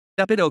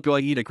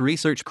Epitopoietic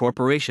Research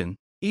Corporation,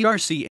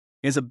 ERC,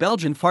 is a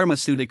Belgian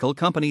pharmaceutical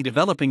company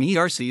developing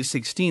ERC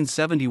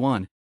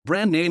 1671,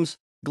 brand names,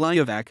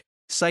 Gliovac,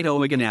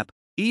 Sitoiganap,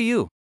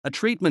 EU, a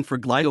treatment for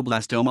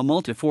glioblastoma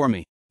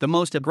multiforme, the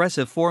most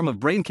aggressive form of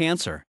brain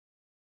cancer.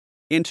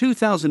 In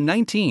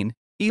 2019,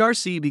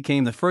 ERC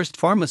became the first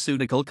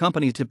pharmaceutical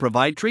company to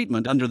provide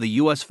treatment under the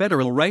U.S.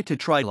 federal right to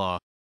try law.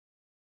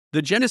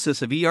 The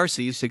genesis of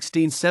ERC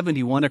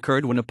 1671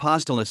 occurred when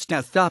Apostolos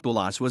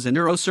Stathopoulos was a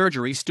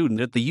neurosurgery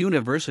student at the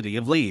University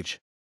of Liège.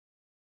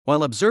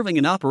 While observing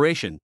an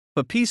operation,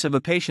 a piece of a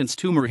patient's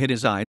tumor hit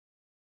his eye.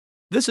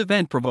 This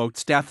event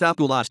provoked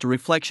Stathopoulos to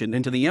reflection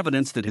into the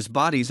evidence that his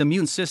body's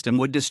immune system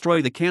would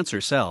destroy the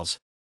cancer cells.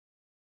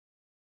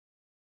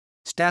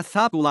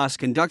 Stathopoulos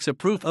conducts a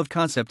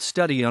proof-of-concept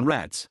study on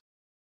rats.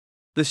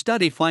 The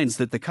study finds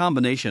that the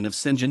combination of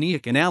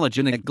syngeneic and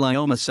allogeneic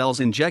glioma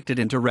cells injected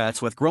into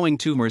rats with growing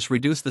tumors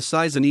reduced the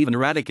size and even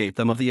eradicate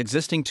them of the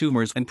existing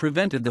tumors and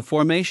prevented the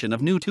formation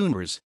of new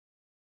tumors.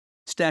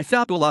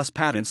 Stathopoulos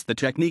patents the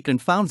technique and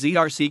founds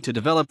ERC to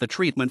develop the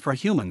treatment for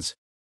humans.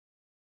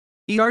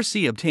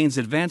 ERC obtains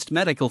advanced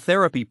medical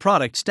therapy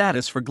product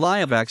status for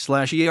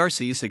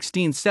Gliovac/ERC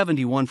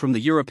 1671 from the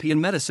European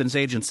Medicines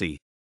Agency.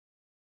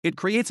 It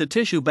creates a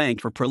tissue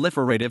bank for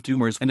proliferative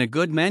tumors and a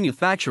good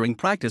manufacturing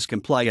practice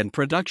compliant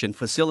production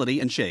facility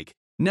in Schaik,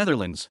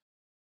 Netherlands.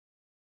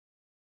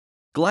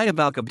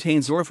 Gliovac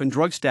obtains orphan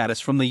drug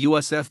status from the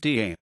US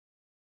FDA.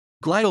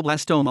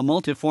 Glioblastoma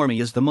multiforme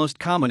is the most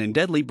common and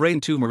deadly brain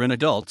tumor in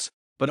adults,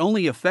 but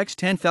only affects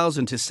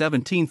 10,000 to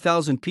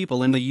 17,000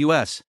 people in the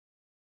US.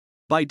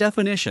 By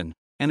definition,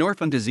 an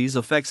orphan disease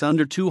affects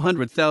under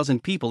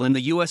 200,000 people in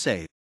the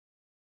USA.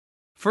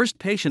 First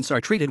patients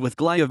are treated with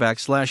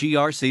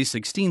Gliovac/ERC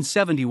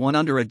 1671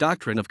 under a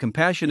doctrine of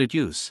compassionate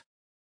use.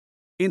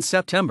 In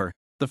September,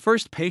 the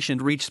first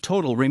patient reached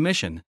total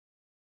remission.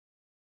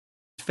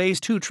 Phase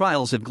 2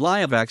 trials of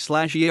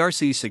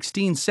Gliovac/ERC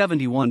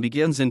 1671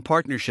 begins in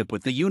partnership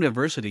with the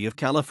University of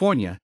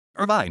California,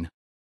 Irvine.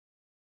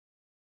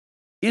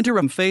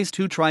 Interim Phase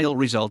 2 trial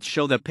results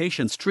show that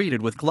patients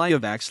treated with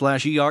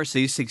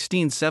Gliovac/ERC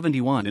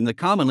 1671 and the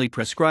commonly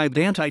prescribed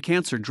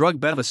anti-cancer drug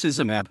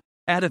bevacizumab,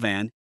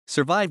 Ativan,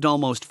 survived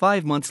almost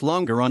 5 months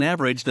longer on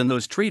average than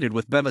those treated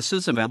with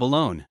bevacizumab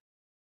alone.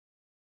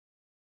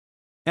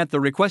 At the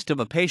request of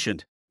a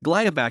patient,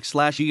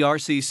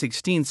 Gliovac/ERC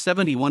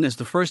 1671 is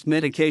the first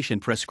medication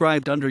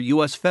prescribed under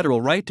U.S.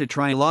 federal right to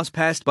try laws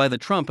passed by the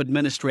Trump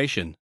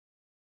administration.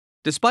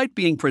 Despite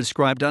being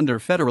prescribed under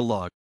federal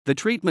law, the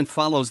treatment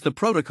follows the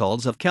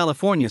protocols of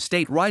California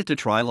state right to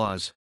try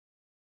laws.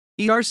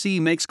 ERC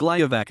makes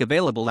Gliovac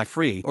available at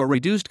free or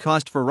reduced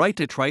cost for right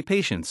to try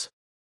patients.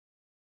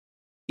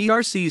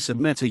 ERC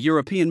submits a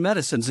European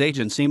Medicines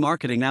Agency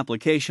marketing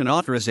application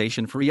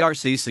authorization for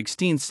ERC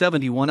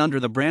 1671 under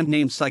the brand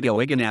name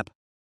Sitoiganap.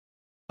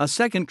 A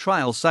second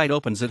trial site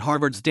opens at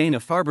Harvard's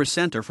Dana-Farber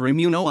Center for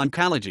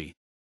Immuno-Oncology.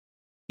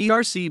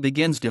 ERC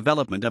begins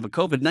development of a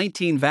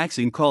COVID-19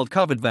 vaccine called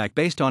COVIDvac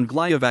based on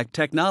Gliovac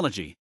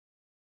technology.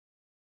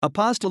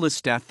 Apostolos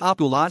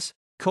Stathopoulos,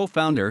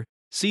 co-founder,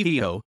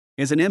 CEO,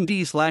 is an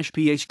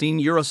MD/PhD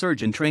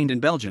neurosurgeon trained in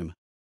Belgium.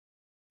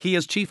 He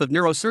is Chief of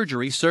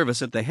Neurosurgery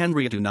Service at the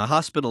Henrietuna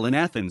Hospital in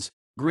Athens,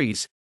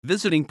 Greece,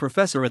 visiting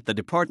professor at the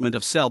Department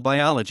of Cell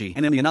Biology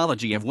and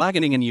Immunology of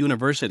Wageningen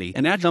University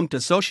and adjunct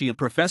associate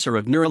professor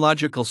of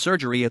neurological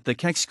surgery at the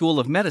Keck School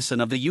of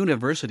Medicine of the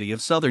University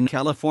of Southern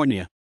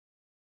California.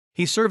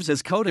 He serves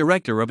as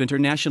co-director of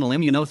International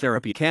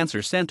Immunotherapy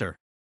Cancer Center.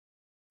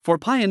 For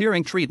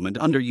pioneering treatment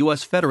under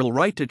U.S. federal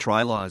right to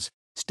try laws,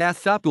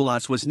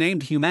 Stathopoulos was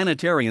named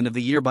Humanitarian of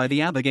the Year by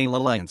the Abigail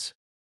Alliance.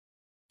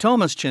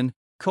 Thomas Chen,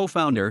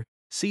 co-founder,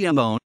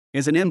 CMO,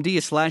 is an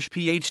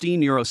MD/PhD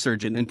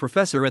neurosurgeon and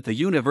professor at the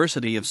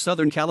University of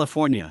Southern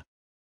California.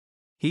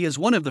 He is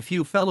one of the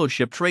few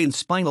fellowship-trained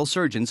spinal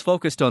surgeons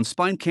focused on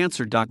spine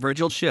cancer.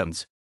 Virgil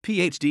Shims,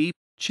 PhD,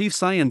 Chief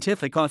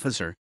Scientific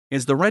Officer,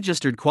 is the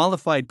registered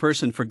qualified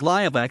person for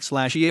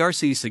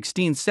Gliovac/ERC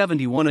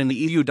 1671 in the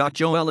EU.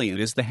 Joe Elliott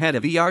is the head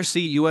of ERC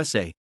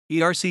USA,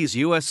 ERC's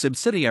US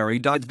subsidiary.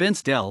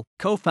 Vince Dell,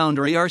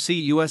 co-founder ERC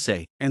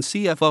USA and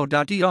CFO.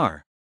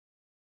 Dr.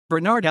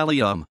 Bernard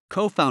Allium,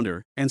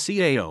 co-founder and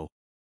CAO.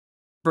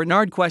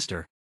 Bernard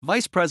Quester,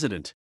 Vice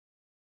President.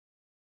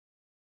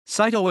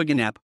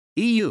 Sitoiganap,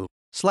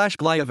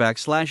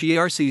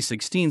 EU/Gliovac/ERC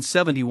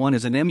 1671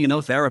 is an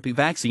immunotherapy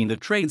vaccine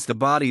that trains the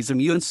body's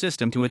immune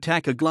system to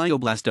attack a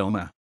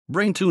glioblastoma,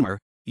 brain tumor,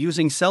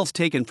 using cells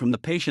taken from the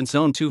patient's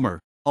own tumor,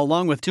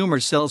 along with tumor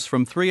cells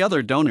from 3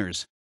 other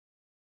donors.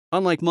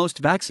 Unlike most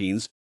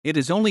vaccines, it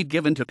is only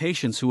given to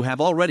patients who have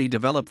already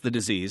developed the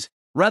disease,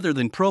 rather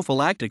than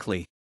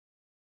prophylactically.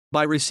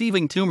 By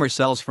receiving tumor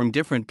cells from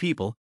different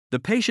people, the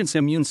patient's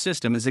immune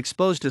system is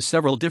exposed to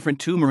several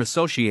different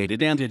tumor-associated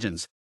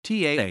antigens,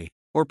 TAA,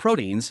 or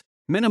proteins,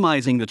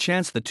 minimizing the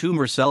chance the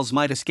tumor cells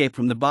might escape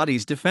from the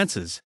body's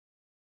defenses.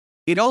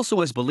 It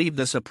also is believed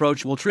this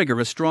approach will trigger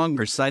a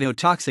stronger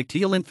cytotoxic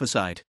T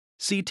lymphocyte,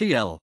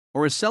 CTL,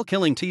 or a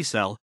cell-killing T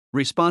cell,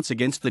 Response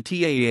against the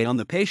TAA on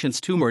the patient's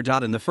tumor.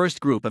 In the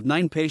first group of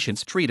 9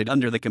 patients treated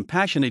under the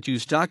compassionate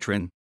use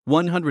doctrine,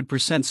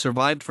 100%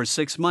 survived for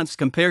 6 months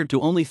compared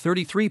to only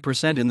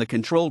 33% in the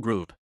control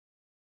group.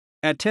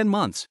 At 10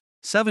 months,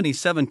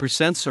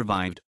 77%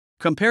 survived,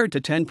 compared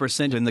to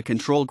 10% in the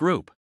control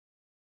group.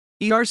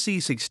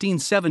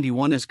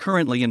 ERC-1671 is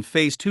currently in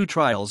Phase 2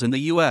 trials in the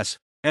US,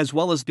 as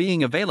well as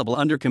being available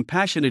under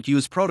compassionate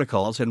use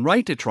protocols and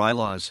right-to-try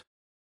laws.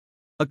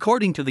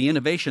 According to the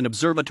Innovation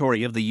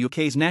Observatory of the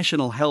UK's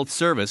National Health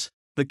Service,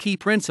 the key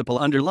principle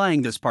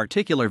underlying this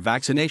particular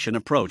vaccination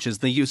approach is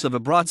the use of a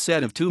broad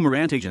set of tumor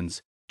antigens,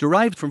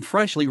 derived from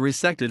freshly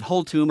resected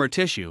whole tumor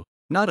tissue,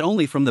 not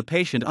only from the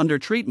patient under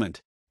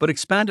treatment, but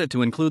expanded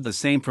to include the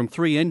same from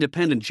 3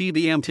 independent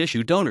GBM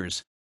tissue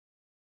donors.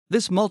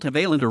 This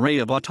multivalent array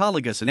of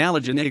autologous and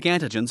allogeneic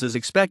antigens is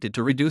expected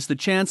to reduce the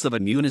chance of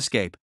immune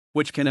escape,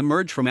 which can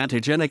emerge from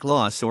antigenic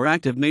loss or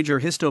active major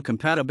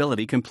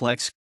histocompatibility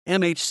complex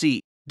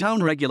 (MHC)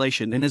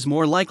 downregulation, and is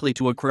more likely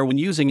to occur when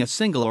using a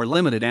single or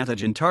limited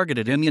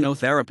antigen-targeted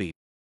immunotherapy.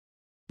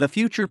 The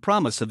future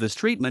promise of this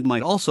treatment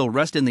might also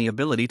rest in the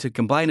ability to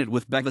combine it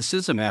with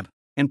bevacizumab,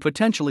 and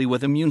potentially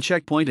with immune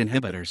checkpoint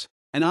inhibitors,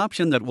 an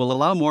option that will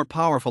allow more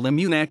powerful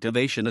immune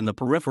activation in the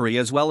periphery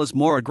as well as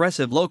more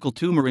aggressive local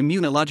tumor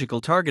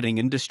immunological targeting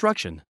and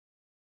destruction.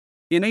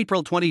 In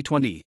April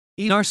 2020,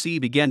 ERC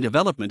began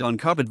development on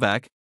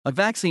Gliovac, a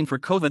vaccine for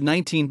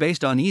COVID-19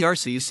 based on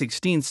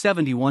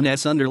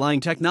ERC-1671's underlying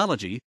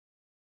technology.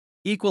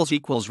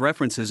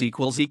 References